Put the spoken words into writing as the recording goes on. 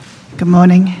Good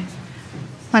morning.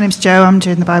 My name's Jo. I'm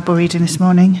doing the Bible reading this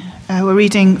morning. We're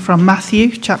reading from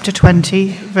Matthew chapter 20,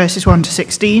 verses 1 to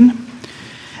 16.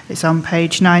 It's on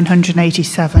page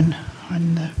 987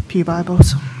 in the Pew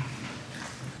Bibles.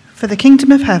 For the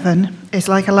kingdom of heaven is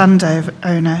like a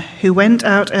landowner who went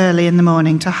out early in the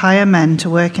morning to hire men to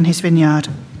work in his vineyard.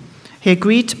 He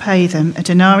agreed to pay them a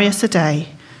denarius a day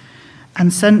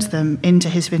and sent them into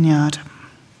his vineyard.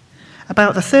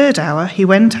 About the third hour, he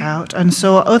went out and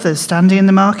saw others standing in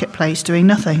the marketplace doing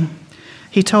nothing.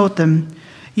 He told them,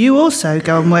 "You also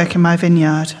go and work in my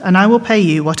vineyard, and I will pay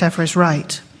you whatever is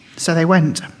right." So they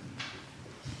went.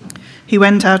 He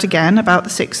went out again about the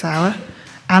 6th hour,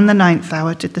 and the 9th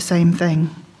hour did the same thing.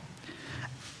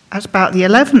 At about the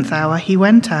 11th hour, he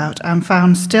went out and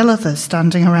found still others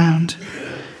standing around.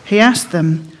 He asked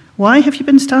them, "Why have you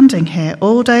been standing here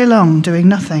all day long doing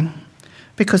nothing?"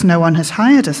 "Because no one has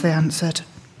hired us," they answered.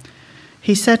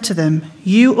 He said to them,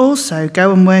 "You also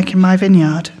go and work in my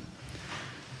vineyard."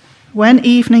 When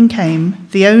evening came,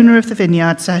 the owner of the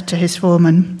vineyard said to his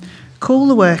foreman, "Call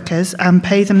the workers and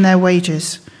pay them their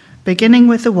wages, beginning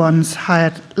with the ones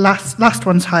hired, last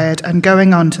ones hired, and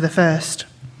going on to the first."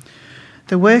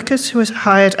 The workers who were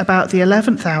hired about the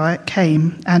 11th hour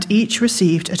came, and each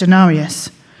received a denarius.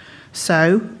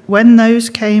 So, when those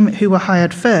came who were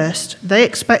hired first, they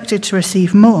expected to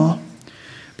receive more,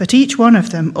 but each one of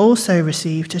them also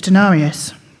received a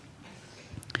denarius.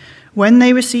 When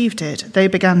they received it, they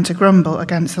began to grumble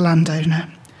against the landowner.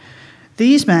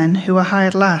 "These men who were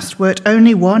hired last worked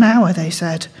only 1 hour," they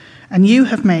said, "and you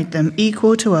have made them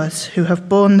equal to us who have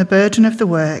borne the burden of the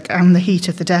work and the heat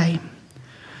of the day."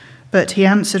 But he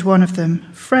answered one of them,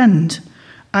 "Friend,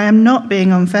 I am not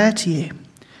being unfair to you.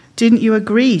 Didn't you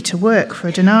agree to work for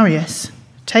a denarius?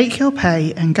 Take your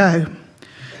pay and go.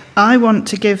 I want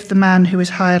to give the man who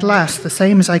was hired last the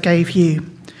same as I gave you.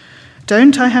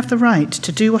 Don't I have the right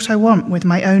to do what I want with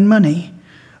my own money?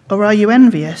 Or are you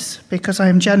envious because I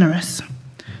am generous?"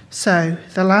 So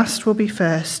the last will be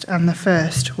first and the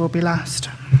first will be last.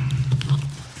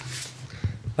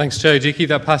 Thanks, Joe. Do you keep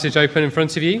that passage open in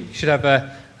front of you? You should have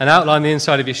an outline on the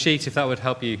inside of your sheet if that would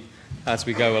help you as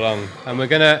we go along. And we're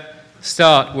going to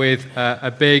start with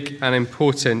a big and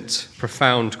important,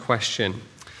 profound question.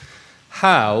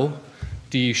 How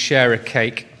do you share a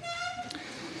cake?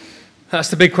 That's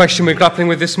the big question we're grappling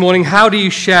with this morning. How do you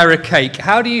share a cake?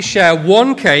 How do you share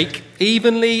one cake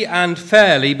evenly and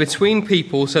fairly between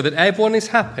people so that everyone is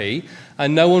happy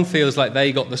and no one feels like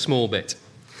they got the small bit?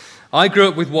 I grew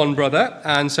up with one brother,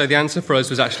 and so the answer for us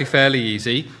was actually fairly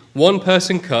easy. One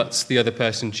person cuts, the other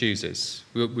person chooses.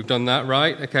 We've done that,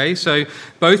 right? Okay, so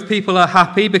both people are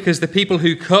happy because the people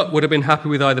who cut would have been happy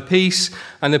with either piece,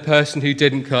 and the person who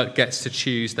didn't cut gets to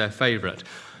choose their favourite.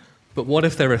 But what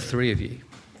if there are 3 of you?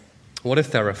 What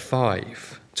if there are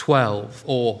 5, 12,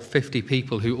 or 50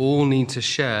 people who all need to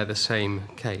share the same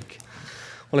cake?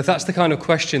 Well, if that's the kind of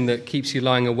question that keeps you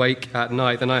lying awake at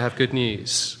night, then I have good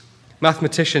news.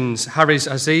 Mathematicians Haris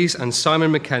Aziz and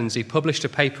Simon Mackenzie published a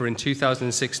paper in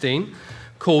 2016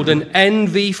 called an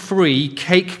envy-free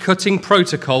cake-cutting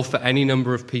protocol for any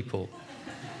number of people.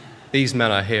 These men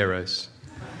are heroes.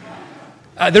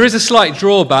 There is a slight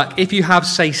drawback. If you have,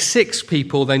 say, 6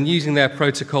 people, then using their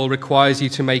protocol requires you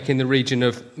to make in the region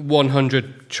of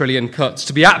 100 trillion cuts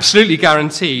to be absolutely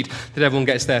guaranteed that everyone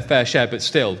gets their fair share, but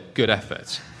still, good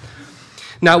effort.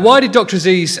 Now, why did Dr.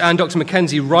 Aziz and Dr.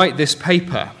 Mackenzie write this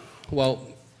paper? Well,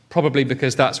 probably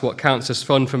because that's what counts as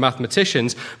fun for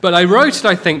mathematicians, but I wrote it,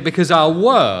 I think, because our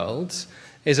world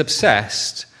is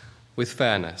obsessed with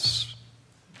fairness.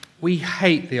 We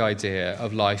hate the idea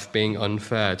of life being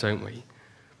unfair, don't we?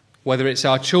 Whether it's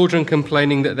our children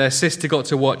complaining that their sister got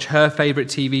to watch her favourite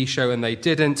TV show and they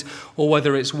didn't, or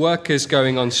whether it's workers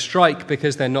going on strike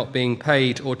because they're not being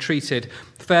paid or treated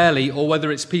fairly, or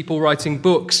whether it's people writing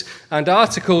books and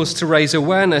articles to raise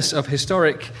awareness of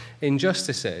historic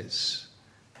injustices.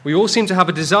 We all seem to have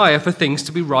a desire for things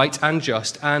to be right and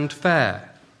just and fair.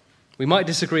 We might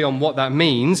disagree on what that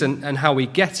means and how we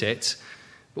get it,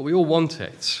 but we all want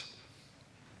it.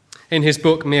 In his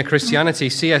book, Mere Christianity,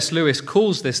 C.S. Lewis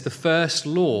calls this the first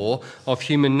law of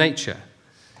human nature,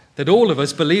 that all of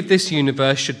us believe this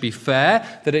universe should be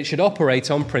fair, that it should operate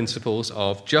on principles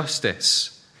of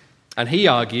justice. And he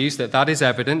argues that that is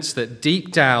evidence that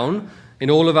deep down in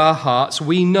all of our hearts,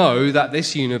 we know that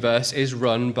this universe is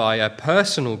run by a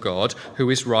personal God who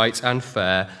is right and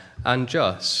fair and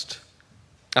just.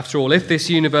 After all, if this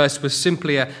universe was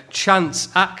simply a chance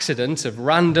accident of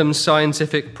random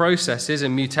scientific processes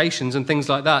and mutations and things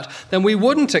like that, then we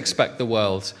wouldn't expect the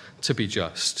world to be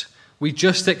just. We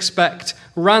just expect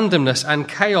randomness and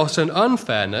chaos and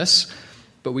unfairness,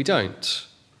 but we don't.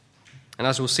 And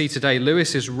as we'll see today,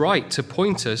 Lewis is right to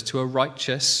point us to a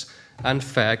righteous and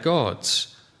fair God.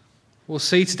 We'll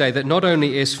see today that not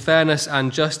only is fairness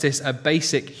and justice a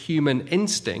basic human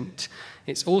instinct,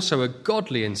 it's also a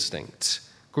godly instinct,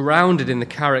 grounded in the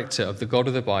character of the God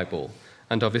of the Bible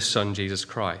and of his Son, Jesus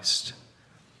Christ.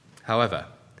 However,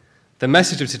 the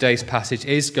message of today's passage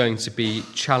is going to be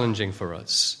challenging for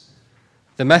us.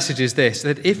 The message is this,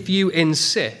 that if you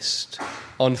insist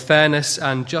on fairness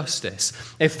and justice,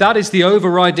 if that is the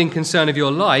overriding concern of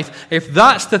your life, if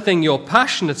that's the thing you're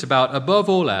passionate about above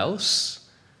all else,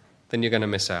 then you're going to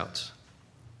miss out.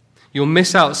 You'll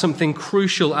miss out something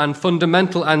crucial and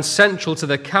fundamental and central to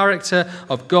the character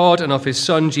of God and of his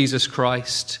Son, Jesus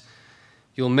Christ.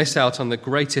 You'll miss out on the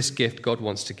greatest gift God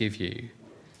wants to give you.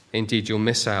 Indeed, you'll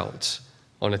miss out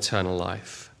on eternal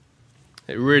life.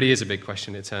 It really is a big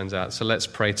question, it turns out. So let's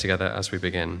pray together as we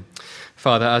begin.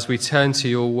 Father, as we turn to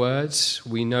your words,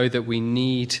 we know that we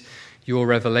need your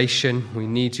revelation, we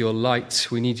need your light,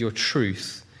 we need your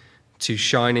truth to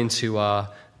shine into our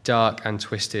dark and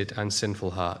twisted and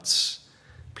sinful hearts.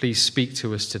 Please speak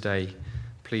to us today.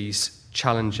 Please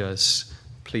challenge us.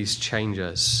 Please change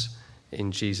us.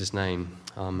 In Jesus' name,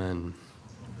 amen.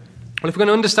 Well, if we're going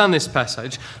to understand this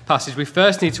passage, we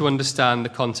first need to understand the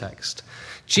context.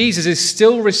 Jesus is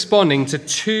still responding to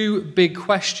two big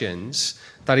questions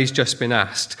that he's just been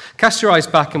asked. Cast your eyes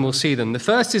back and we'll see them. The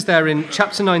first is there in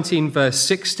chapter 19, verse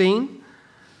 16.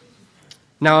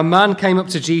 Now a man came up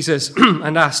to Jesus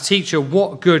and asked, "Teacher,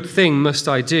 what good thing must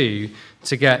I do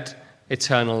to get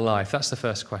eternal life?" That's the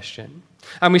first question.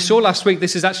 And we saw last week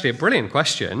this is actually a brilliant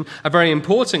question, a very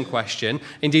important question,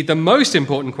 indeed the most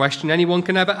important question anyone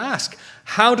can ever ask.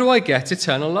 How do I get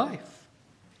eternal life?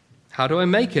 How do I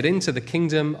make it into the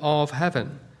kingdom of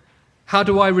heaven? How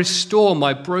do I restore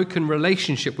my broken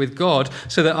relationship with God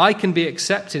so that I can be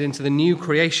accepted into the new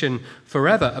creation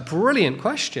forever? A brilliant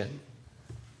question.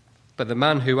 But the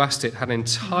man who asked it had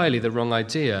entirely the wrong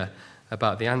idea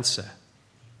about the answer.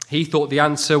 He thought the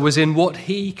answer was in what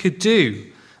he could do,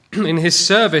 in his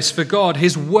service for God,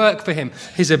 his work for him,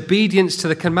 his obedience to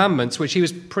the commandments, which he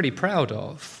was pretty proud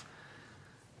of.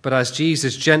 But as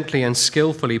Jesus gently and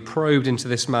skillfully probed into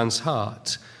this man's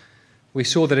heart, we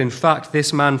saw that in fact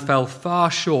this man fell far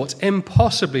short,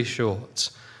 impossibly short,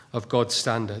 of God's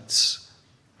standards.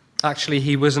 Actually,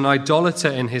 he was an idolater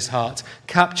in his heart,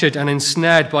 captured and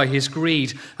ensnared by his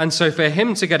greed. And so for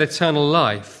him to get eternal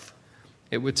life,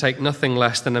 it would take nothing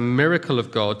less than a miracle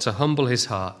of God to humble his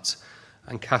heart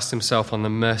and cast himself on the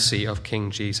mercy of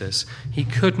King Jesus. He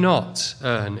could not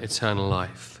earn eternal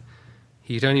life.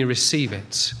 He'd only receive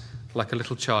it like a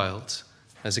little child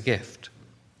as a gift.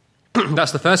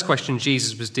 That's the first question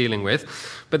Jesus was dealing with.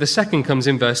 But the second comes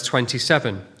in verse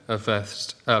 27 of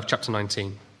chapter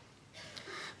 19.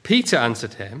 Peter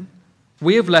answered him,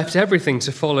 "We have left everything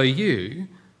to follow you.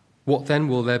 What then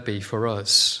will there be for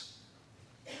us?"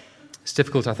 It's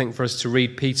difficult, I think, for us to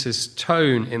read Peter's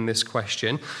tone in this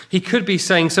question. He could be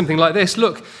saying something like this: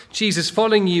 "Look, Jesus,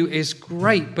 following you is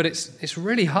great, but it's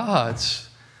really hard.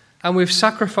 And we've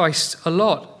sacrificed a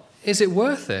lot. Is it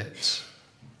worth it?"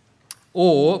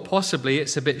 Or possibly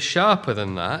it's a bit sharper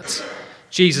than that.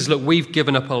 "Jesus, look, we've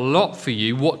given up a lot for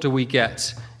you. What do we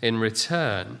get in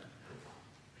return?"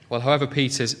 Well, however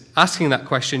Peter's asking that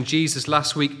question, Jesus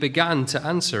last week began to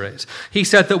answer it. He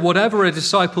said that whatever a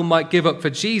disciple might give up for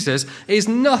Jesus is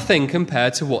nothing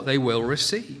compared to what they will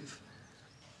receive.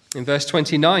 In verse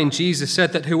 29, Jesus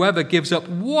said that whoever gives up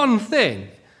one thing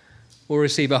will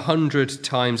receive 100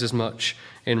 times as much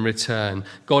in return.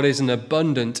 God is an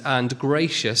abundant and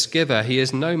gracious giver. He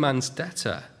is no man's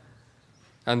debtor.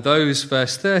 And those,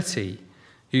 verse 30,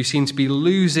 who seem to be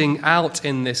losing out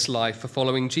in this life for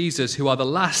following Jesus, who are the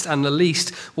last and the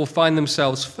least, will find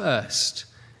themselves first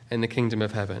in the kingdom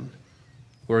of heaven.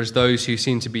 Whereas those who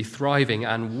seem to be thriving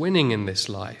and winning in this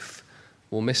life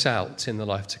will miss out in the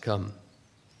life to come.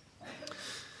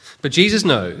 But Jesus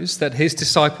knows that his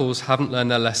disciples haven't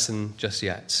learned their lesson just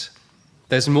yet.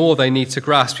 There's more they need to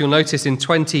grasp. You'll notice in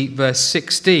 20 verse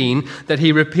 16 that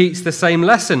he repeats the same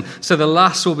lesson. So the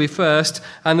last will be first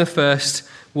and the first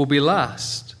will be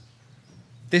last.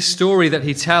 This story that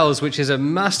he tells, which is a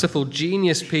masterful,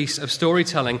 genius piece of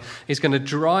storytelling, is going to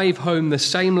drive home the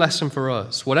same lesson for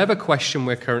us, whatever question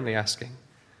we're currently asking.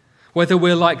 Whether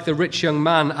we're like the rich young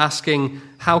man asking,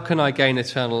 "How can I gain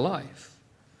eternal life?"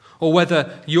 Or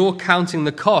whether you're counting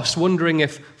the cost, wondering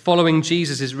if following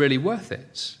Jesus is really worth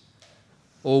it.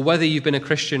 Or whether you've been a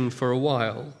Christian for a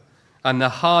while and the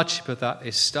hardship of that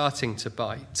is starting to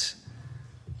bite.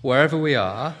 Wherever we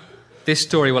are, this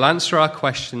story will answer our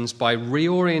questions by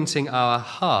reorienting our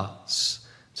hearts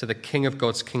to the King of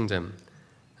God's kingdom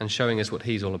and showing us what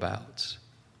he's all about.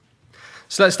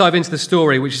 So let's dive into the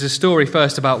story, which is a story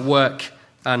first about work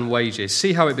and wages.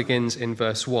 See how it begins in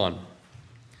verse 1.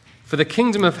 For the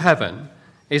kingdom of heaven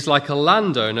is like a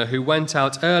landowner who went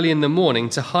out early in the morning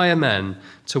to hire men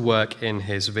to work in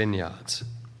his vineyard.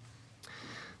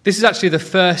 This is actually the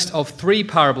first of 3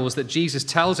 parables that Jesus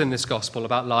tells in this gospel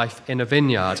about life in a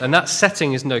vineyard, and that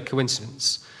setting is no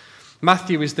coincidence.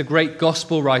 Matthew is the great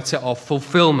gospel writer of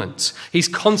fulfillment. He's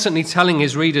constantly telling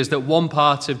his readers that one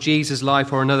part of Jesus'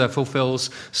 life or another fulfills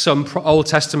some Old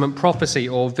Testament prophecy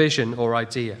or vision or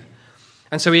idea.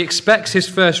 And so he expects his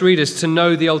first readers to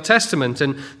know the Old Testament,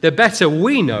 and the better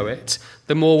we know it,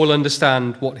 the more we'll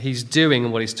understand what he's doing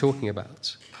and what he's talking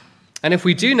about. And if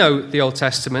we do know the Old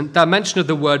Testament, that mention of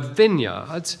the word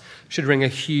vineyard should ring a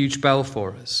huge bell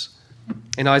for us.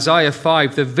 In Isaiah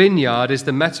 5, the vineyard is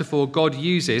the metaphor God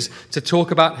uses to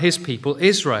talk about his people,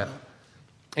 Israel.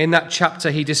 In that chapter,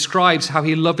 he describes how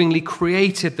he lovingly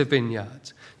created the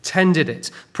vineyard, tended it,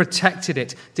 protected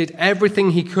it, did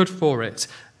everything he could for it,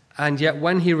 and yet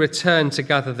when he returned to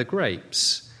gather the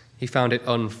grapes, he found it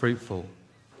unfruitful.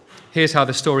 Here's how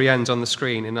the story ends on the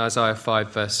screen in Isaiah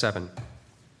 5, verse 7.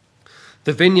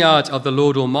 The vineyard of the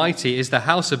Lord Almighty is the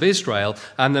house of Israel,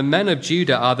 and the men of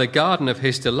Judah are the garden of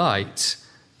his delight.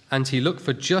 And he looked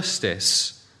for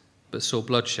justice, but saw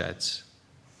bloodshed,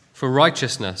 for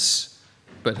righteousness,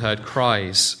 but heard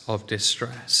cries of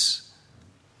distress.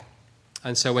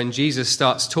 And so when Jesus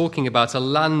starts talking about a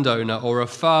landowner or a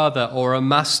father or a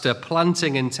master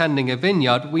planting and tending a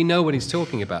vineyard, we know what he's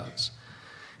talking about.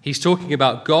 He's talking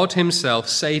about God himself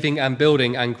saving and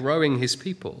building and growing his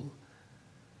people.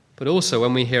 But also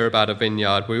when we hear about a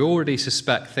vineyard, we already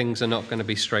suspect things are not going to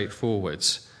be straightforward,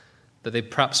 that they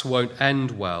perhaps won't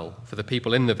end well for the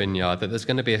people in the vineyard, that there's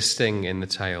going to be a sting in the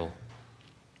tail.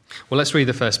 Well, let's read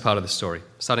the first part of the story,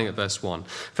 starting at verse 1.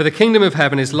 For the kingdom of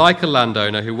heaven is like a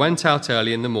landowner who went out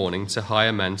early in the morning to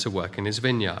hire men to work in his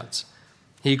vineyard.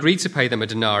 He agreed to pay them a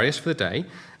denarius for the day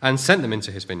and sent them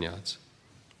into his vineyard.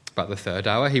 About the 3rd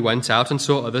hour, he went out and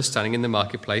saw others standing in the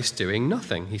marketplace doing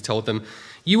nothing. He told them,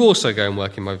 "You also go and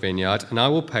work in my vineyard, and I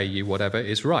will pay you whatever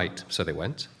is right." So they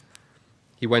went.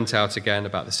 He went out again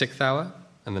about the 6th hour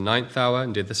and the 9th hour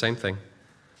and did the same thing.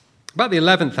 About the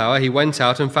 11th hour, he went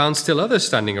out and found still others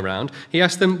standing around. He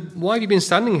asked them, "Why have you been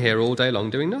standing here all day long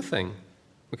doing nothing?"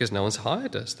 "Because no one's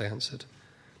hired us," they answered.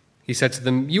 He said to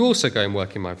them, "You also go and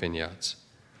work in my vineyards."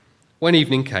 When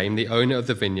evening came, the owner of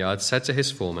the vineyard said to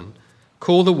his foreman,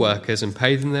 "Call the workers and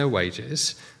pay them their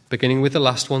wages, beginning with the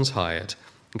last ones hired,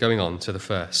 and going on to the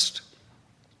first."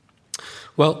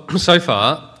 Well, so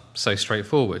far, so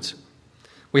straightforward.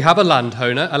 We have a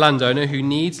landowner who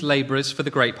needs labourers for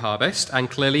the grape harvest, and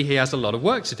clearly he has a lot of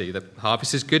work to do. The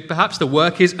harvest is good, perhaps. The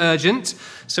work is urgent,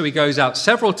 so he goes out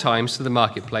several times to the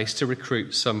marketplace to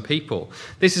recruit some people.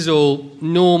 This is all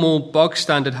normal,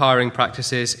 bog-standard hiring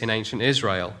practices in ancient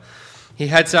Israel. He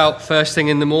heads out first thing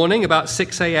in the morning, about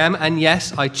 6 a.m., and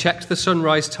yes, I checked the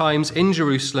sunrise times in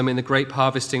Jerusalem in the grape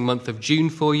harvesting month of June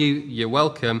for you. You're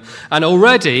welcome. And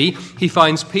already he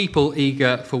finds people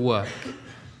eager for work.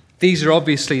 These are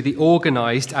obviously the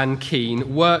organised and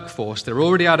keen workforce. They're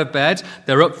already out of bed.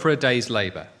 They're up for a day's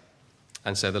labour.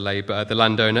 And so the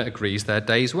landowner agrees their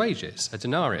day's wages, a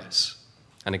denarius.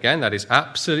 And again, that is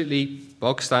absolutely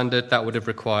bog standard. That would have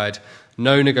required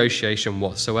no negotiation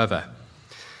whatsoever.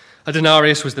 A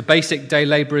denarius was the basic day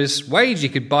labourer's wage. You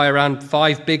could buy around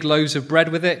 5 big loaves of bread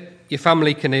with it. Your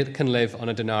family can live on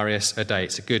a denarius a day.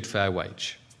 It's a good, fair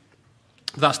wage.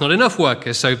 That's not enough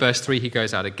workers, so verse 3, he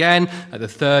goes out again at the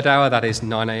 3rd hour, that is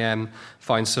 9 a.m.,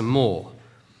 finds some more.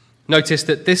 Notice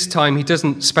that this time he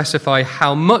doesn't specify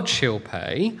how much he'll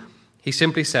pay. He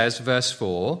simply says, verse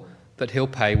 4, that he'll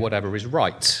pay whatever is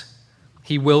right.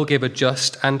 He will give a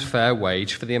just and fair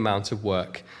wage for the amount of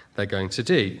work they're going to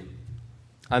do.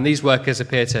 And these workers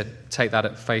appear to take that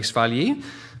at face value.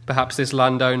 Perhaps this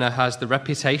landowner has the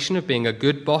reputation of being a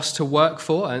good boss to work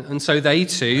for, and so they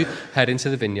too head into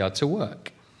the vineyard to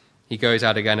work. He goes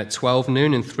out again at 12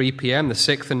 noon and 3 p.m., the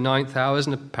 6th and 9th hours,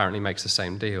 and apparently makes the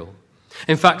same deal.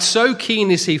 In fact, so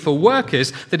keen is he for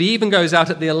workers that he even goes out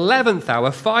at the 11th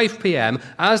hour, 5 p.m.,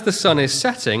 as the sun is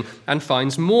setting, and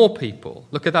finds more people.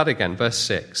 Look at that again, verse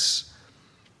 6.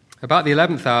 About the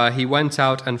 11th hour, he went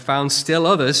out and found still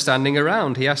others standing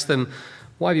around. He asked them,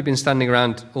 "Why have you been standing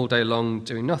around all day long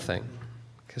doing nothing?"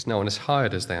 "Because no one has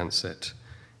hired us," they answered.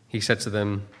 He said to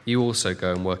them, "You also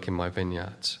go and work in my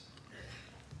vineyard."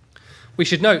 We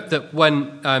should note that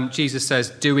when Jesus says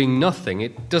doing nothing,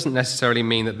 it doesn't necessarily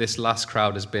mean that this last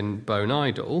crowd has been bone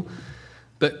idle,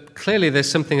 but clearly there's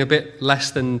something a bit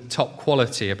less than top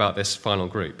quality about this final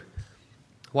group.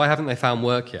 Why haven't they found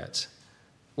work yet?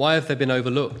 Why have they been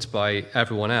overlooked by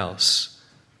everyone else?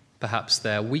 Perhaps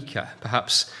they're weaker.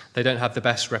 Perhaps they don't have the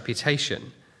best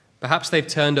reputation. Perhaps they've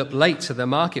turned up late to the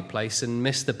marketplace and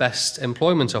missed the best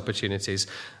employment opportunities.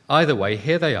 Either way,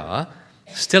 here they are,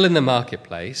 still in the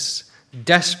marketplace,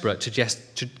 desperate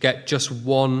to get just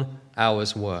 1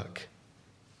 hour's work.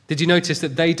 Did you notice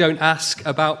that they don't ask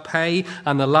about pay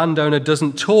and the landowner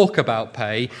doesn't talk about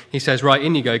pay? He says, right,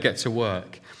 in you go, get to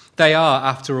work. They are,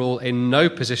 after all, in no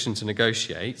position to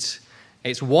negotiate.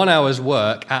 It's 1 hour's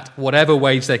work at whatever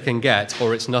wage they can get,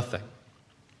 or it's nothing.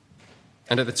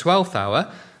 And at the 12th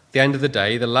hour, the end of the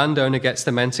day, the landowner gets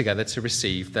the men together to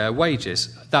receive their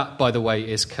wages. That, by the way,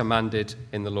 is commanded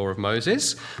in the law of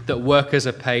Moses, that workers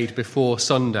are paid before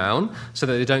sundown so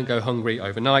that they don't go hungry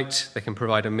overnight. They can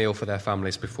provide a meal for their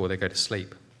families before they go to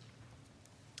sleep.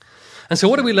 And so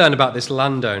what do we learn about this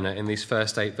landowner in these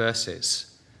first 8 verses?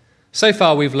 So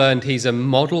far, we've learned he's a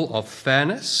model of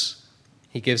fairness.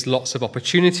 He gives lots of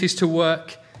opportunities to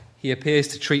work. He appears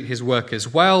to treat his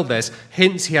workers well. There's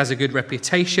hints he has a good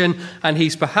reputation, and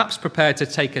he's perhaps prepared to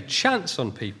take a chance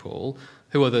on people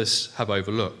who others have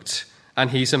overlooked.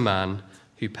 And he's a man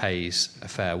who pays a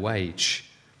fair wage.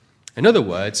 In other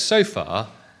words, so far,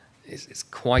 it's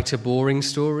quite a boring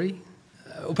story.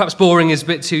 Or perhaps boring is a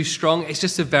bit too strong. It's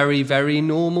just a very, very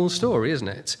normal story, isn't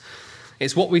it?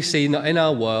 It's what we see in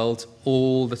our world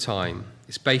all the time.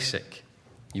 It's basic.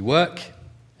 You work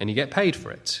and you get paid for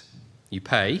it. You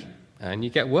pay and you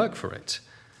get work for it.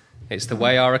 It's the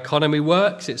way our economy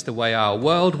works. It's the way our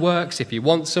world works. If you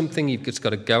want something, you've just got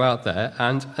to go out there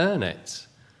and earn it.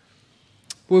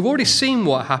 We've already seen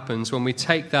what happens when we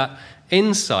take that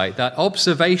insight, that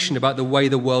observation about the way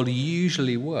the world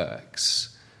usually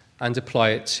works, and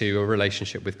apply it to a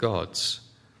relationship with God's.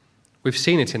 We've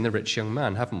seen it in the rich young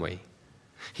man, haven't we?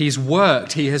 He has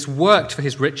worked for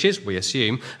his riches, we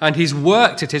assume, and he's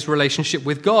worked at his relationship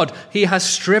with God. He has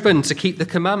striven to keep the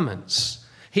commandments.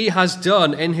 He has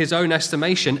done, in his own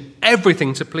estimation,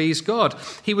 everything to please God.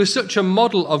 He was such a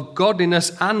model of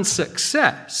godliness and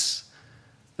success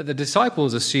that the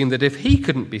disciples assumed that if he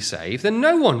couldn't be saved, then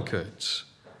no one could.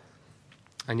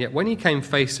 And yet when he came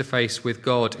face to face with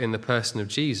God in the person of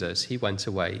Jesus, he went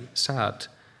away sad.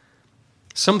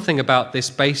 Something about this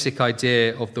basic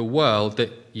idea of the world,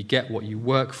 that you get what you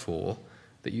work for,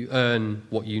 that you earn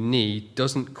what you need,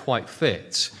 doesn't quite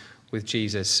fit with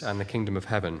Jesus and the kingdom of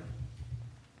heaven.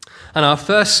 And our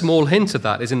first small hint of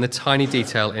that is in the tiny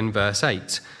detail in verse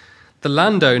 8. The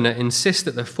landowner insists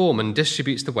that the foreman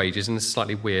distributes the wages in a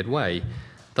slightly weird way.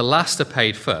 The last are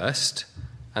paid first,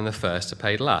 and the first are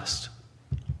paid last.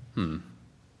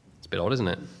 It's a bit odd, isn't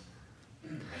it?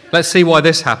 Let's see why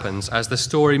this happens as the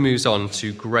story moves on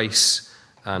to grace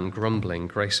and grumbling.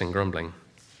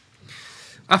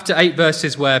 After 8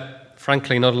 verses where,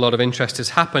 frankly, not a lot of interest has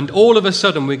happened, all of a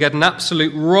sudden we get an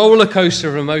absolute roller coaster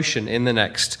of emotion in the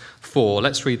next 4.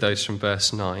 Let's read those from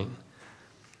verse 9.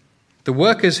 The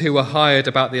workers who were hired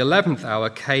about the 11th hour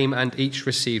came and each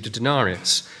received a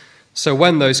denarius. So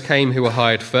when those came who were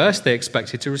hired first, they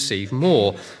expected to receive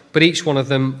more, but each one of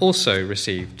them also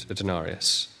received a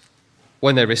denarius.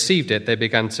 When they received it, they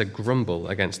began to grumble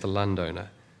against the landowner.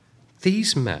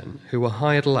 These men who were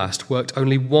hired last worked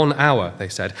only 1 hour, they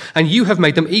said, and you have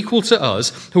made them equal to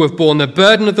us who have borne the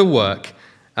burden of the work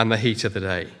and the heat of the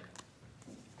day.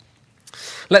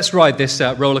 Let's ride this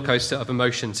roller coaster of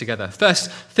emotion together.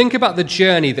 First, think about the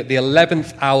journey that the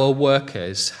 11th hour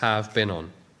workers have been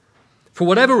on. For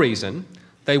whatever reason,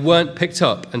 they weren't picked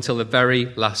up until the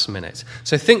very last minute.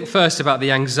 So think first about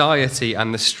the anxiety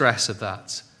and the stress of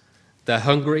that. They're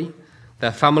hungry,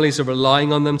 their families are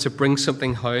relying on them to bring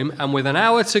something home, and with an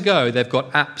hour to go, they've got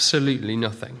absolutely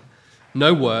nothing.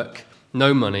 No work,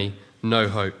 no money, no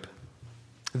hope.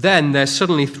 Then they're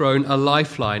suddenly thrown a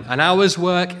lifeline. An hour's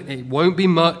work, it won't be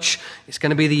much. It's going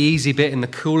to be the easy bit in the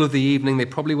cool of the evening. They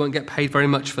probably won't get paid very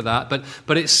much for that,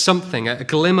 but it's something, a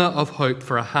glimmer of hope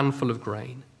for a handful of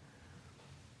grain.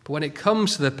 But when it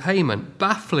comes to the payment,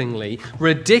 bafflingly,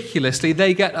 ridiculously,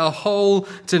 they get a whole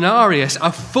denarius,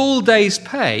 a full day's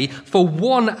pay for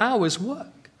 1 hour's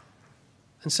work.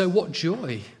 And so what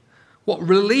joy, what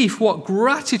relief, what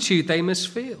gratitude they must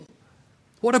feel.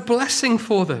 What a blessing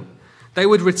for them. They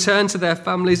would return to their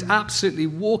families absolutely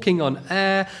walking on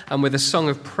air and with a song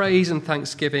of praise and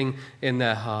thanksgiving in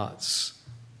their hearts.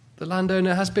 The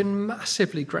landowner has been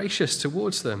massively gracious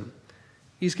towards them.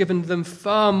 He's given them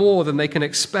far more than they can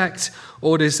expect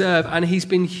or deserve, and he's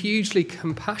been hugely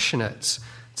compassionate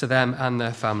to them and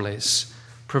their families,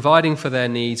 providing for their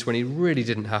needs when he really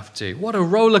didn't have to. What a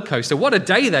roller coaster, what a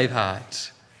day they've had.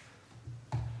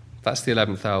 That's the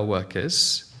 11th hour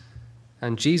workers.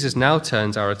 And Jesus now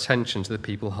turns our attention to the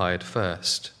people hired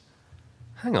first.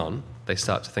 Hang on, they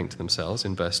start to think to themselves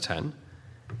in verse 10.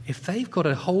 If they've got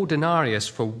a whole denarius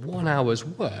for 1 hour's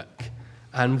work,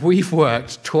 and we've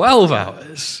worked 12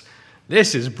 hours,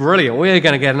 this is brilliant. We're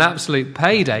going to get an absolute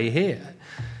payday here.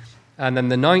 And then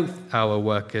the 9th hour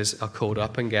workers are called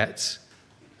up and get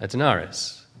a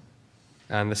denarius.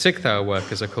 And the 6th hour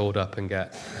workers are called up and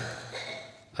get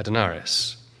a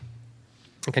denarius.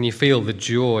 And can you feel the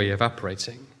joy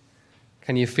evaporating?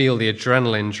 Can you feel the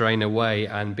adrenaline drain away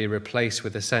and be replaced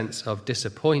with a sense of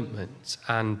disappointment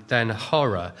and then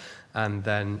horror and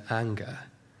then anger?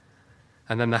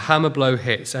 And then the hammer blow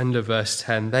hits, end of verse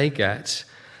 10, they get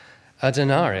a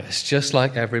denarius, just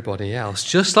like everybody else,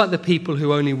 just like the people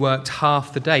who only worked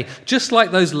half the day, just like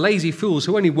those lazy fools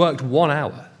who only worked 1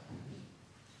 hour.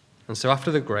 And so after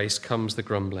the grace comes the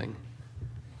grumbling.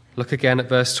 Look again at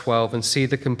verse 12 and see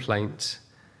the complaint.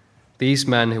 These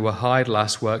men who were hired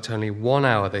last worked only 1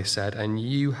 hour, they said, and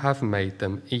you have made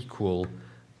them equal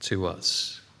to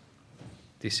us.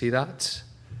 Do you see that?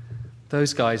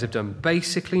 Those guys have done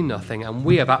basically nothing, and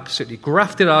we have absolutely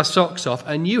grafted our socks off,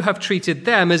 and you have treated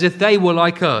them as if they were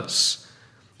like us.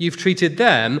 You've treated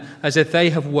them as if they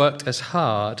have worked as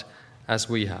hard as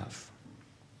we have.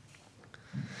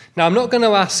 Now, I'm not going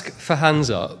to ask for hands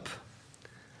up,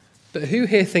 but who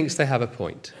here thinks they have a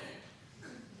point?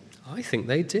 I think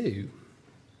they do.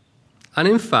 And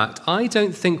in fact, I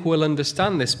don't think we'll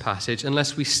understand this passage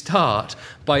unless we start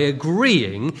by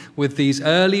agreeing with these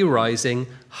early rising,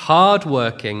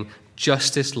 hard-working,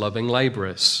 justice-loving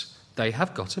labourers. They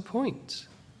have got a point.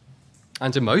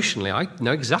 And emotionally, I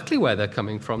know exactly where they're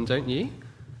coming from, don't you?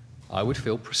 I would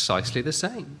feel precisely the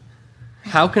same.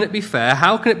 How can it be fair?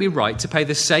 How can it be right to pay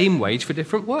the same wage for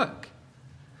different work?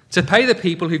 To pay the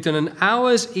people who've done an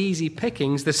hour's easy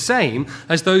pickings the same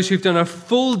as those who've done a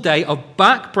full day of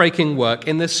back-breaking work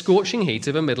in the scorching heat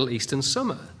of a Middle Eastern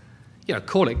summer. You know,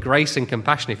 call it grace and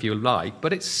compassion if you like,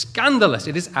 but it's scandalous.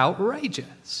 It is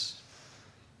outrageous.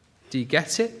 Do you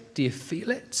get it? Do you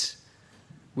feel it?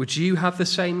 Would you have the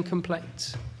same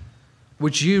complaint?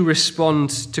 Would you respond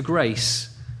to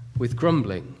grace with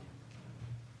grumbling?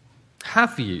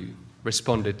 Have you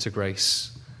responded to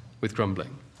grace with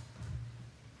grumbling?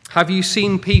 Have you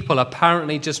seen people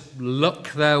apparently just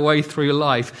luck their way through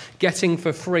life, getting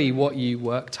for free what you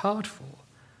worked hard for?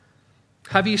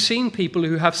 Have you seen people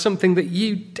who have something that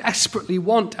you desperately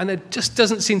want and there just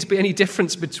doesn't seem to be any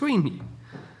difference between you?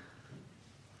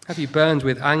 Have you burned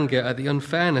with anger at the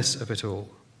unfairness of it all?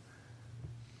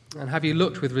 And have you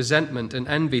looked with resentment and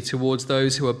envy towards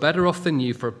those who are better off than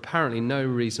you for apparently no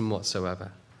reason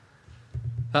whatsoever?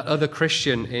 That other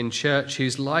Christian in church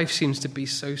whose life seems to be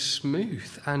so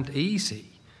smooth and easy,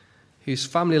 whose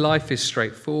family life is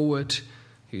straightforward,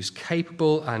 who's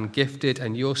capable and gifted,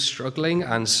 and you're struggling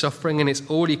and suffering, and it's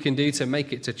all you can do to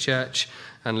make it to church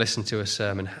and listen to a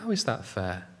sermon. How is that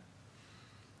fair?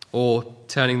 Or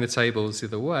turning the tables the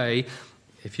other way,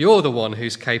 if you're the one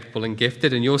who's capable and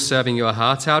gifted and you're serving your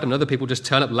heart out and other people just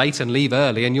turn up late and leave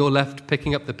early and you're left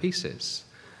picking up the pieces.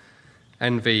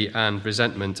 Envy and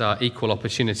resentment are equal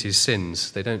opportunities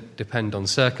sins. They don't depend on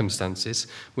circumstances.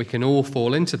 We can all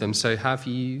fall into them. So have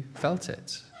you felt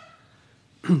it?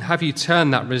 Have you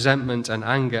turned that resentment and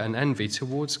anger and envy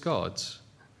towards God?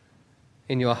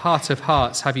 In your heart of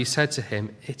hearts, have you said to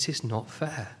him, it is not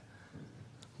fair?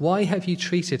 Why have you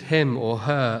treated him or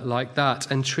her like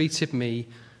that and treated me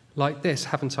like this?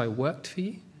 Haven't I worked for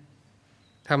you?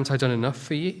 Haven't I done enough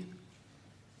for you?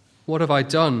 What have I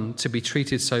done to be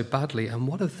treated so badly, and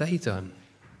what have they done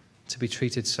to be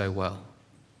treated so well?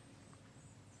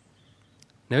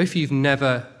 Now, if you've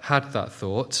never had that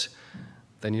thought,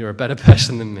 then you're a better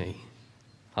person than me.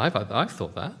 I've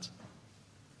thought that.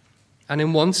 And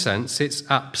in one sense, it's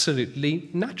absolutely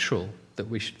natural that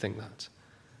we should think that.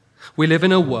 We live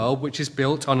in a world which is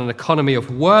built on an economy of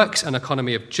works, an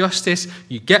economy of justice.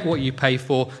 You get what you pay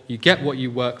for, you get what you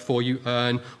work for, you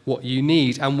earn what you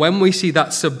need. And when we see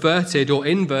that subverted or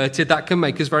inverted, that can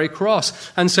make us very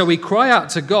cross. And so we cry out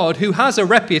to God, who has a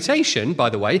reputation,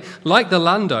 by the way, like the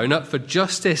landowner, for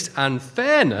justice and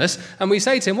fairness, and we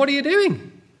say to him, what are you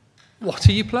doing? What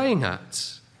are you playing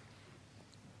at?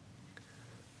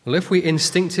 Well, if we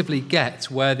instinctively get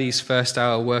where these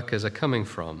first-hour workers are coming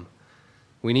from,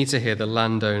 we need to hear the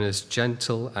landowner's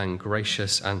gentle and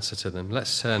gracious answer to them.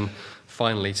 Let's turn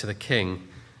finally to the king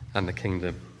and the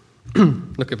kingdom.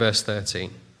 Look at verse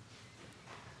 13.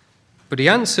 But he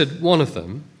answered one of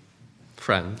them,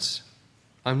 friends,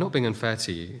 I'm not being unfair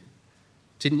to you.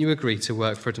 Didn't you agree to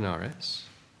work for a denarius?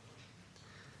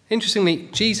 Interestingly,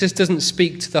 Jesus doesn't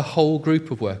speak to the whole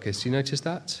group of workers. Do you notice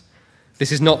that?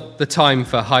 This is not the time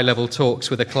for high-level talks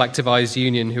with a collectivized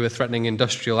union who are threatening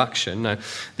industrial action. No,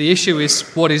 the issue is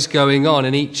what is going on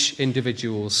in each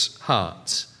individual's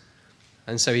heart.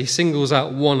 And so he singles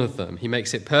out one of them. He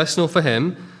makes it personal for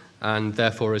him, and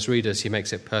therefore as readers he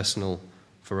makes it personal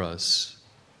for us.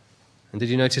 And did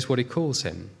you notice what he calls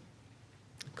him?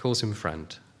 He calls him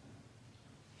friend.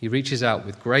 He reaches out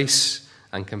with grace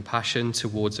and compassion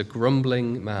towards a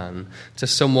grumbling man, to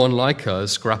someone like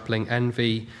us grappling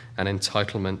envy and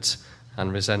entitlement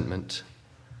and resentment.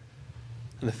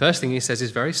 And the first thing he says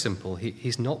is very simple.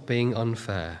 He's not being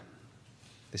unfair.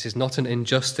 This is not an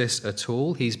injustice at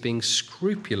all. He's being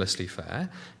scrupulously fair.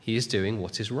 He is doing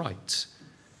what is right.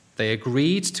 They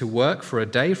agreed to work for a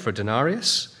day for a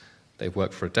denarius. They've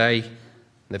worked for a day, and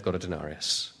they've got a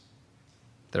denarius.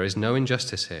 There is no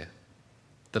injustice here.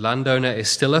 The landowner is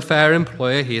still a fair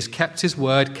employer. He has kept his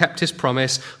word, kept his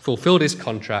promise, fulfilled his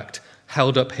contract,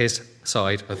 held up his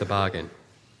side of the bargain.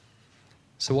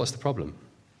 So what's the problem?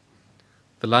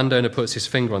 The landowner puts his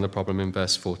finger on the problem in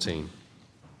verse 14.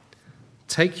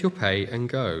 Take your pay and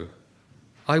go.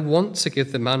 I want to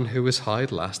give the man who was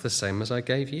hired last the same as I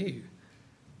gave you.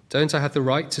 Don't I have the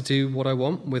right to do what I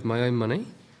want with my own money?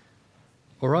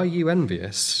 Or are you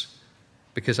envious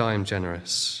because I am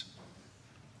generous?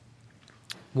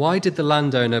 Why did the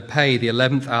landowner pay the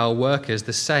 11th hour workers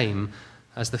the same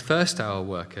as the first hour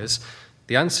workers?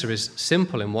 The answer is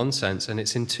simple in one sense, and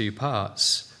it's in two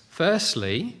parts.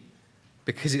 Firstly,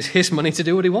 because it's his money to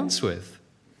do what he wants with.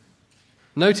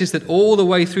 Notice that all the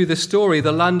way through the story,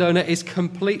 the landowner is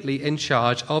completely in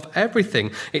charge of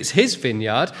everything. It's his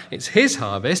vineyard, it's his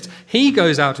harvest. He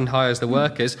goes out and hires the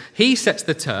workers, he sets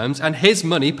the terms, and his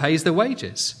money pays the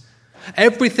wages.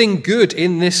 Everything good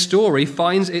in this story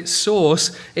finds its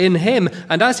source in him.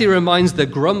 And as he reminds the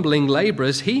grumbling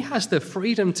labourers, he has the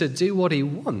freedom to do what he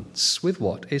wants with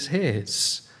what is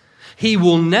his. He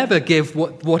will never give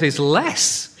what is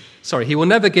less. He will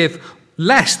never give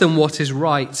less than what is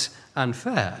right and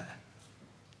fair.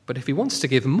 But if he wants to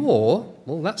give more,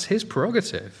 well, that's his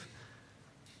prerogative.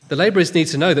 The labourers need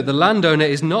to know that the landowner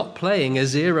is not playing a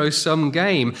zero-sum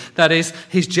game. That is,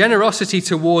 his generosity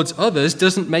towards others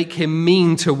doesn't make him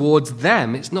mean towards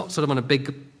them. It's not sort of on a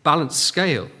big balanced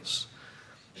scales.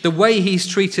 The way he's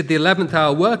treated the 11th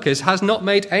hour workers has not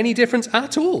made any difference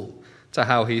at all to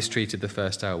how he's treated the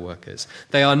first hour workers.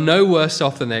 They are no worse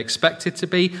off than they expected to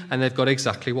be, and they've got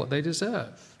exactly what they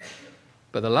deserve.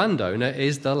 But the landowner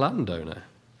is the landowner.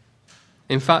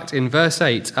 In fact, in verse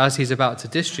 8, as he's about to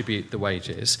distribute the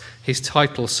wages, his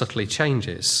title subtly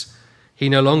changes. He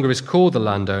no longer is called the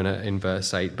landowner in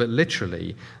verse 8, but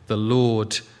literally the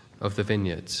Lord of the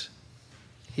vineyard.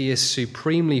 He is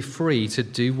supremely free to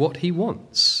do what he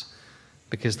wants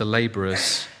because the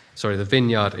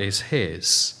vineyard is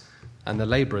his, and the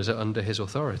labourers are under his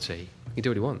authority. He can do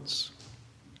what he wants.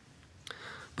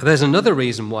 But there's another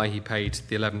reason why he paid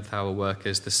the 11th hour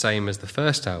workers the same as the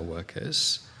first hour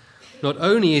workers. Not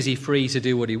only is he free to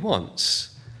do what he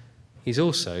wants, he's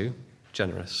also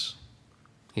generous.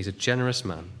 He's a generous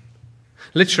man.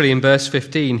 Literally in verse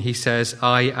 15, he says,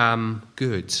 I am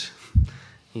good.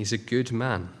 He's a good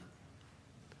man.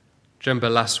 Do you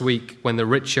remember last week when the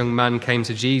rich young man came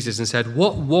to Jesus and said,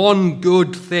 what one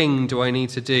good thing do I need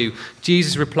to do?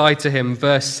 Jesus replied to him,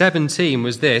 verse 17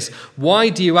 was this, why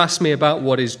do you ask me about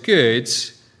what is good?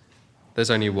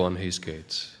 There's only one who's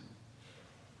good.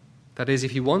 That is,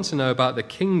 if you want to know about the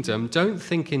kingdom, don't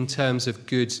think in terms of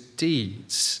good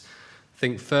deeds.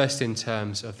 Think first in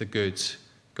terms of the good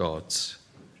God.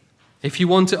 If you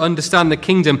want to understand the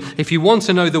kingdom, if you want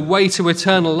to know the way to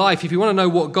eternal life, if you want to know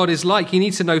what God is like, you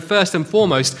need to know first and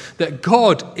foremost that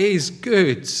God is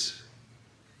good.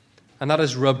 And that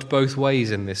has rubbed both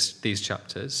ways in these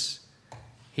chapters.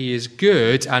 He is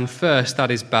good, and first,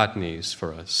 that is bad news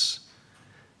for us.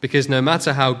 Because no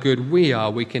matter how good we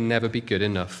are, we can never be good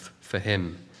enough for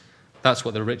him. That's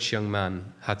what the rich young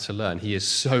man had to learn. He is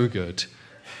so good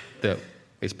that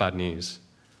it's bad news.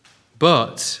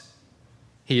 But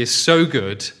he is so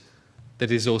good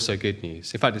that it is also good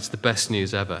news. In fact, it's the best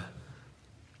news ever.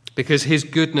 Because his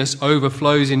goodness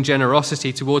overflows in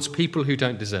generosity towards people who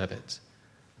don't deserve it.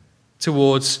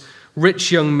 Towards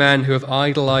rich young men who have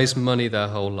idolized money their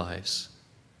whole lives.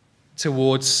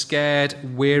 Towards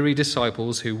scared, weary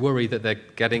disciples who worry that they're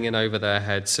getting in over their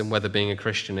heads and whether being a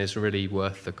Christian is really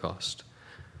worth the cost.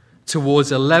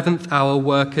 Towards 11th hour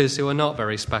workers who are not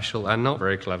very special and not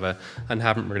very clever and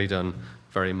haven't really done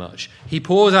very much. He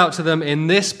pours out to them in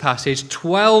this passage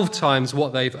 12 times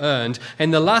what they've earned.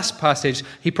 In the last passage,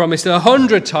 he promised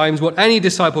 100 times what any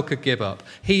disciple could give up.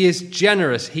 He is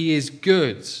generous. He is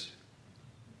good.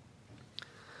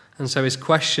 And so his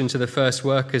question to the first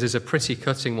workers is a pretty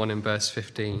cutting one in verse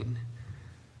 15.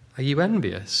 Are you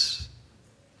envious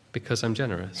because I'm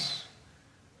generous?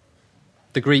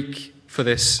 The Greek for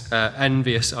this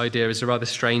envious idea is a rather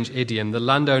strange idiom. The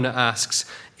landowner asks,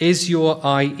 is your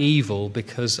eye evil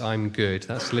because I'm good?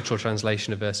 That's the literal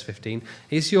translation of verse 15.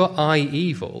 Is your eye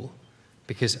evil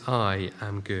because I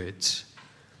am good?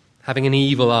 Having an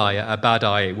evil eye, a bad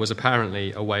eye, was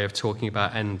apparently a way of talking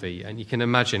about envy. And you can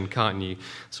imagine, can't you,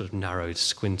 sort of narrowed,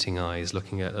 squinting eyes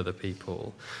looking at other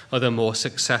people, other more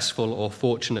successful or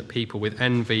fortunate people with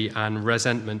envy and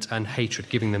resentment and hatred,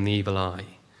 giving them the evil eye.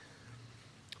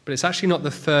 But it's actually not the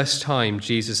first time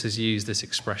Jesus has used this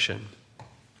expression.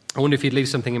 I wonder if you'd leave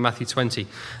something in Matthew 20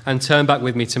 and turn back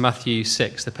with me to Matthew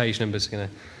 6. The page number is going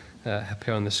to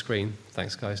appear on the screen.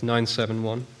 Thanks, guys.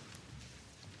 971.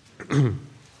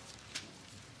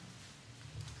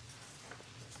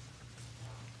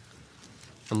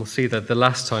 And we'll see that the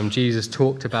last time Jesus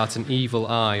talked about an evil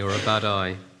eye or a bad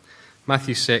eye.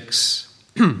 Matthew 6,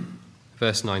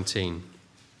 verse 19.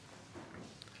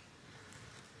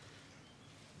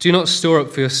 Do not store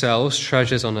up for yourselves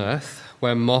treasures on earth,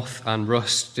 where moth and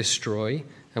rust destroy,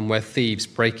 and where thieves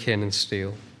break in and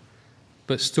steal.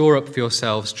 But store up for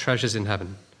yourselves treasures in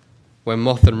heaven, where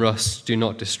moth and rust do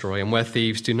not destroy, and where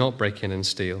thieves do not break in and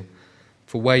steal.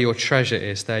 For where your treasure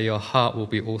is, there your heart will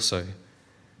be also.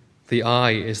 The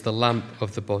eye is the lamp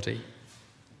of the body.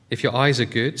 If your eyes are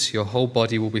good, your whole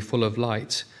body will be full of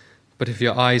light. But if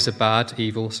your eyes are bad,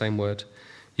 evil, same word,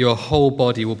 your whole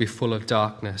body will be full of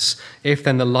darkness. If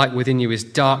then the light within you is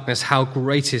darkness, how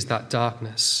great is that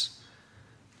darkness?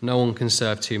 No one can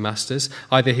serve two masters.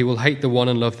 Either he will hate the one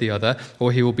and love the other,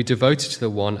 or he will be devoted to the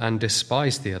one and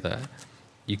despise the other.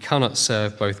 You cannot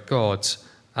serve both God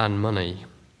and money.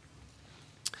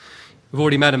 We've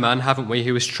already met a man, haven't we,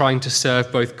 who was trying to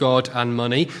serve both God and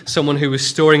money, someone who was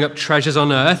storing up treasures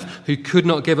on earth, who could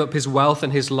not give up his wealth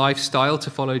and his lifestyle to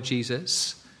follow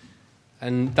Jesus.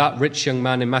 And that rich young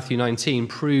man in Matthew 19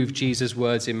 proved Jesus'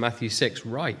 words in Matthew 6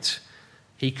 right.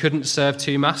 He couldn't serve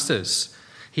two masters.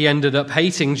 He ended up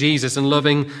hating Jesus and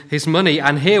loving his money.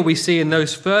 And here we see in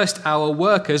those first hour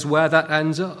workers where that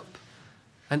ends up.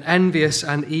 An envious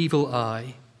and evil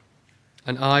eye.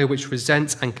 An eye which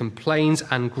resents and complains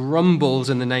and grumbles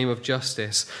in the name of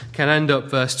justice can end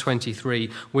up, verse 23,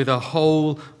 with a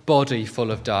whole body full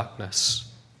of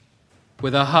darkness,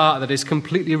 with a heart that is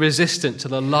completely resistant to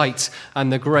the light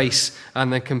and the grace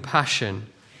and the compassion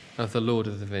of the Lord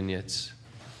of the vineyards.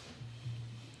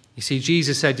 You see,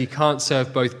 Jesus said you can't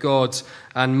serve both God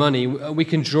and money. We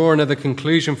can draw another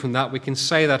conclusion from that. We can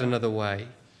say that another way.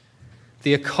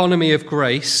 The economy of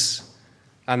grace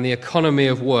and the economy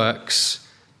of works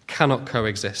cannot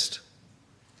coexist.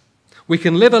 We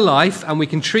can live a life and we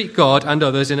can treat God and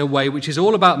others in a way which is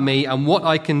all about me and what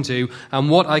I can do and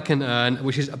what I can earn,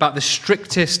 which is about the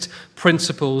strictest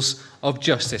principles of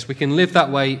justice. We can live that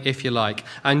way if you like.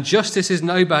 And justice is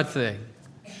no bad thing.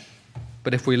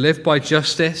 But if we live by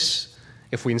justice,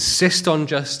 if we insist on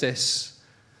justice,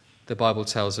 the Bible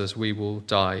tells us we will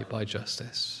die by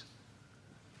justice.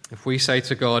 If we say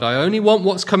to God, I only want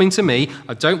what's coming to me,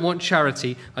 I don't want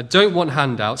charity, I don't want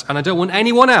handouts, and I don't want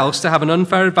anyone else to have an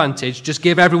unfair advantage, just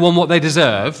give everyone what they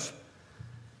deserve,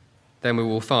 then we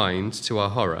will find, to our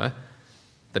horror,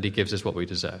 that he gives us what we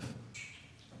deserve.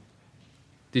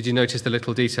 Did you notice the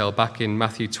little detail back in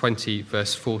Matthew 20,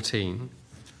 verse 14?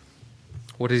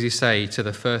 What does he say to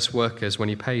the first workers when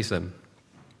he pays them?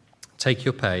 Take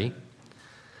your pay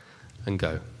and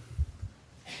go.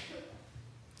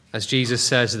 As Jesus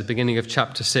says at the beginning of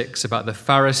chapter 6 about the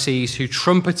Pharisees who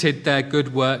trumpeted their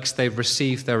good works, they've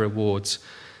received their rewards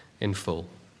in full.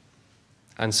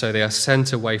 And so they are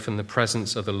sent away from the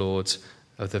presence of the Lord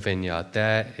of the vineyard.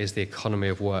 There is the economy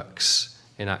of works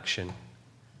in action.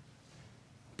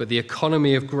 But the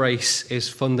economy of grace is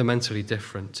fundamentally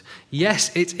different.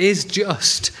 Yes, it is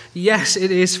just. Yes, it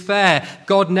is fair.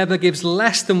 God never gives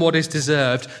less than what is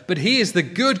deserved, but he is the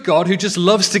good God who just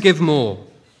loves to give more.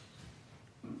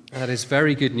 That is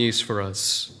very good news for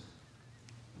us.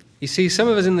 You see, some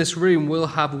of us in this room will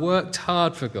have worked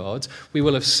hard for God. We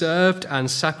will have served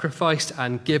and sacrificed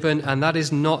and given, and that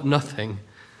is not nothing.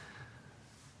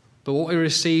 But what we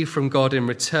receive from God in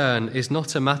return is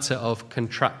not a matter of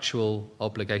contractual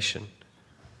obligation.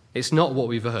 It's not what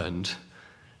we've earned.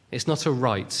 It's not a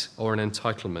right or an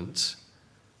entitlement.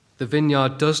 The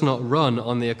vineyard does not run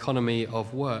on the economy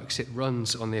of works. It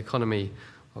runs on the economy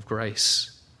of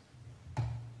grace.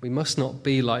 We must not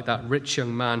be like that rich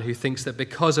young man who thinks that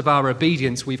because of our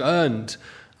obedience we've earned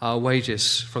our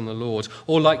wages from the Lord.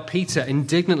 Or like Peter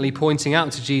indignantly pointing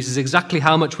out to Jesus exactly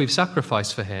how much we've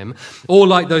sacrificed for him. Or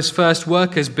like those first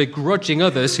workers begrudging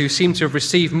others who seem to have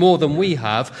received more than we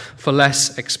have for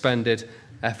less expended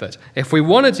effort. If we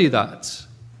want to do that,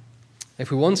 if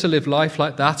we want to live life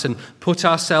like that and put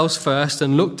ourselves first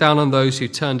and look down on those who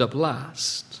turned up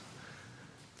last,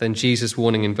 then Jesus'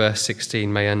 warning in verse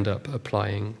 16 may end up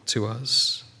applying to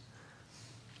us.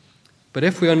 But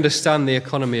if we understand the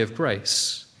economy of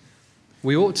grace,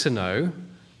 we ought to know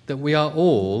that we are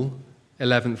all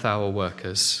 11th hour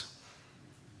workers.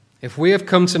 If we have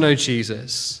come to know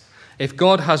Jesus, if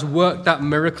God has worked that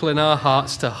miracle in our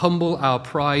hearts to humble our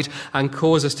pride and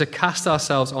cause us to cast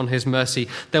ourselves on his mercy,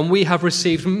 then we have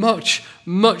received much,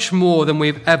 much more than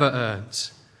we've ever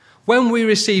earned. When we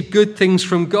receive good things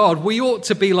from God, we ought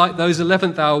to be like those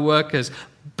 11th hour workers,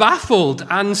 baffled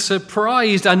and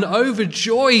surprised and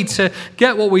overjoyed to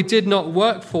get what we did not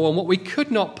work for and what we could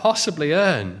not possibly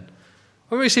earn.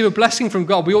 When we receive a blessing from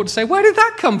God, we ought to say, where did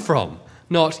that come from?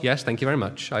 Not, yes, thank you very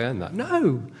much, I earned that.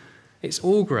 No, it's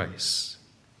all grace.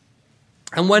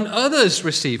 And when others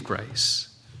receive grace,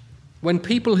 when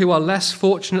people who are less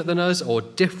fortunate than us or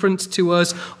different to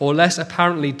us or less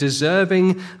apparently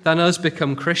deserving than us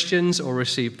become Christians or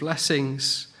receive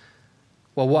blessings,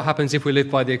 well, what happens if we live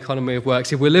by the economy of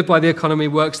works? If we live by the economy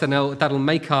of works, then that'll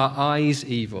make our eyes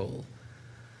evil.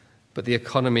 But the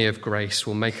economy of grace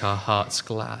will make our hearts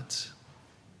glad.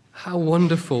 How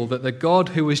wonderful that the God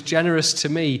who was generous to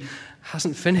me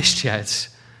hasn't finished yet.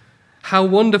 How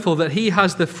wonderful that he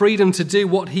has the freedom to do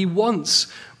what he wants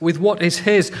with what is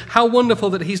his. How wonderful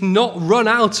that he's not run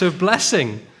out of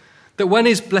blessing. That when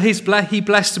he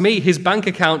blessed me, his bank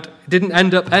account didn't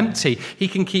end up empty. He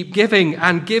can keep giving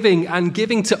and giving and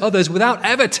giving to others without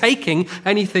ever taking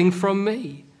anything from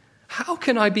me. How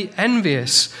can I be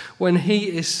envious when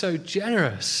he is so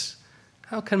generous?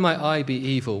 How can my eye be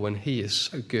evil when he is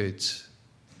so good?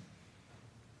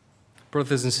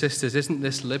 Brothers and sisters, isn't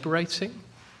this liberating?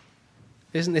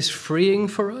 Isn't this freeing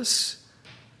for us?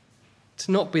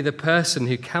 To not be the person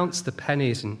who counts the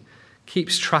pennies and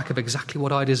keeps track of exactly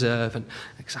what I deserve and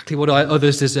exactly what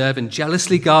others deserve and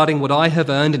jealously guarding what I have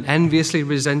earned and enviously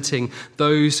resenting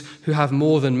those who have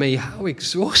more than me. How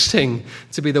exhausting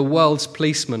to be the world's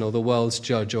policeman or the world's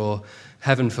judge or,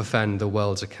 heaven forfend, the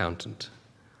world's accountant.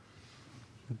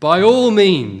 By all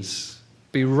means,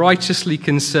 be righteously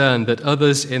concerned that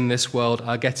others in this world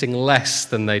are getting less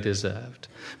than they deserved.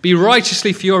 Be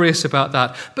righteously furious about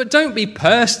that, but don't be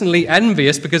personally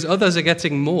envious because others are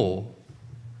getting more.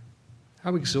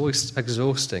 How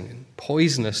exhausting and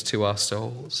poisonous to our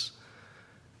souls.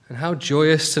 And how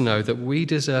joyous to know that we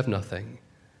deserve nothing,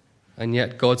 and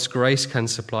yet God's grace can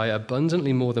supply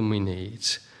abundantly more than we need,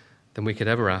 than we could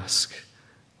ever ask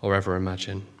or ever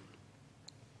imagine.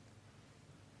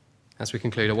 As we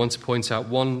conclude, I want to point out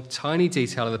one tiny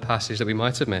detail of the passage that we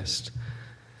might have missed.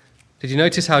 Did you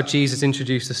notice how Jesus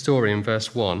introduced the story in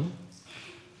verse 1?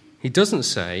 He doesn't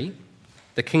say,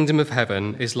 the kingdom of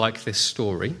heaven is like this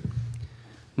story,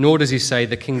 nor does he say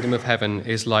the kingdom of heaven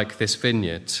is like this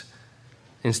vineyard.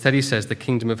 Instead, he says the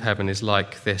kingdom of heaven is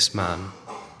like this man.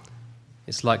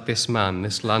 It's like this man,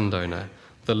 this landowner,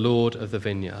 the Lord of the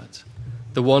vineyard,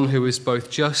 the one who is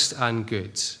both just and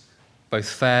good, both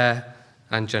fair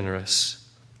and generous,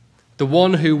 the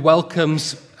one who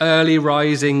welcomes early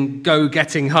rising,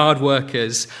 go-getting hard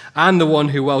workers, and the one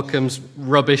who welcomes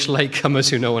rubbish latecomers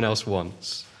who no one else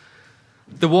wants.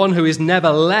 The one who is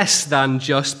never less than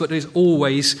just, but is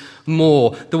always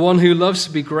more. The one who loves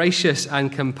to be gracious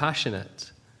and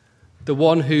compassionate. The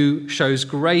one who shows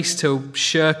grace to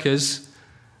shirkers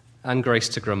and grace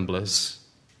to grumblers.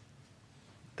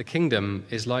 The kingdom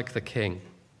is like the king.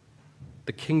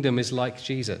 The kingdom is like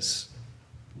Jesus.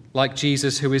 Like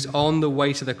Jesus, who is on the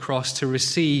way to the cross to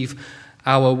receive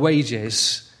our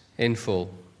wages in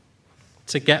full.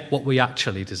 To get what we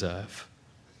actually deserve.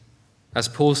 As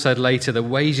Paul said later, the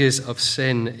wages of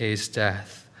sin is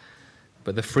death,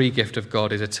 but the free gift of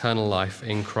God is eternal life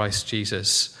in Christ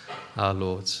Jesus, our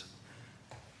Lord.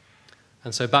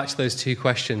 And so back to those two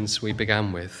questions we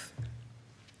began with.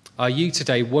 Are you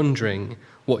today wondering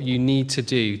what you need to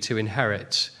do to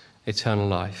inherit eternal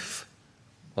life?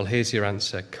 Well, here's your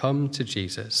answer. Come to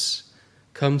Jesus.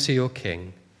 Come to your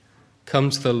King. Come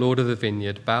to the Lord of the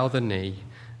vineyard, bow the knee,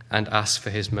 and ask for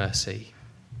his mercy.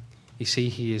 You see,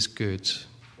 he is good.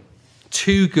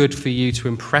 Too good for you to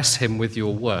impress him with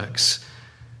your works,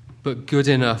 but good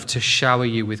enough to shower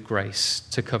you with grace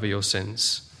to cover your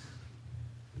sins.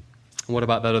 And what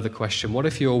about that other question? What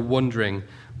if you're wondering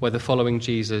whether following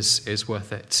Jesus is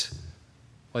worth it?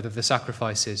 Whether the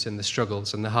sacrifices and the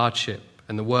struggles and the hardship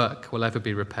and the work will ever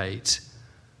be repaid?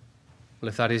 Well,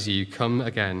 if that is you, come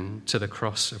again to the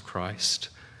cross of Christ.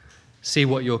 See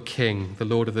what your King, the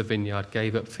Lord of the vineyard,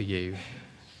 gave up for you.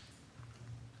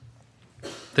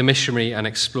 The missionary and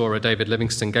explorer David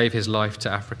Livingstone gave his life to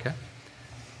Africa.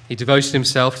 He devoted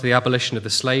himself to the abolition of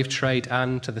the slave trade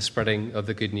and to the spreading of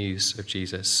the good news of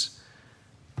Jesus.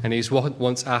 And he was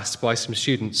once asked by some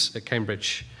students at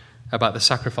Cambridge about the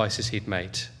sacrifices he'd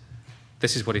made.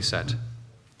 This is what he said: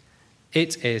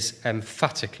 "It is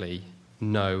emphatically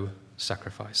no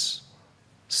sacrifice.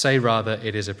 Say rather,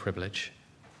 it is a privilege.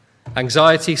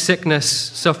 Anxiety, sickness,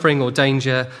 suffering, or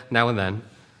danger now and then,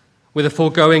 with a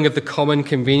foregoing of the common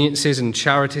conveniences and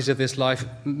charities of this life,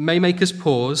 may make us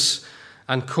pause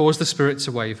and cause the spirit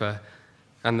to waver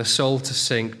and the soul to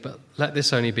sink, but let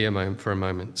this only be for a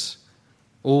moment.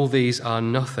 All these are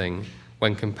nothing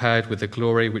when compared with the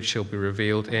glory which shall be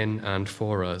revealed in and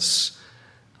for us.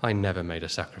 I never made a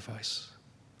sacrifice."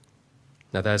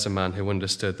 Now there's a man who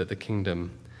understood that the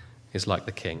kingdom is like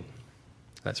the king.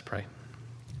 Let's pray.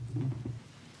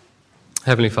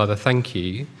 Heavenly Father, thank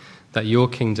you that your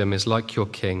kingdom is like your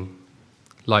king,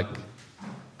 like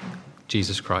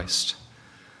Jesus Christ.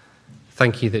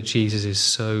 Thank you that Jesus is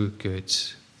so good,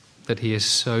 that he is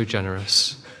so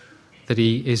generous, that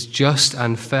he is just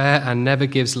and fair and never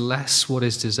gives less what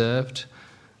is deserved,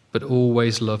 but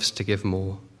always loves to give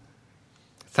more.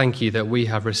 Thank you that we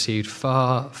have received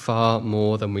far, far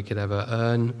more than we could ever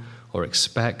earn or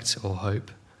expect or hope.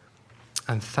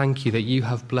 And thank you that you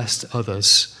have blessed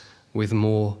others with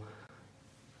more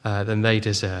than they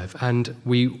deserve. And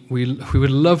we would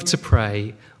love to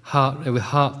pray with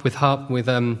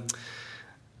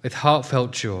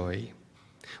heartfelt joy.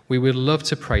 We would love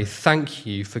to pray, thank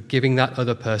you for giving that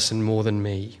other person more than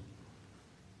me.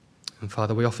 And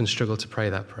Father, we often struggle to pray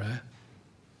that prayer.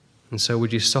 And so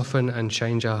would you soften and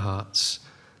change our hearts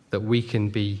that we can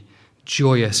be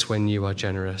joyous when you are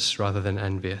generous rather than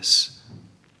envious.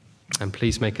 And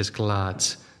please make us glad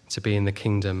to be in the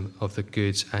kingdom of the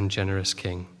good and generous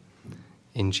King.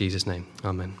 In Jesus' name,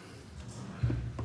 amen.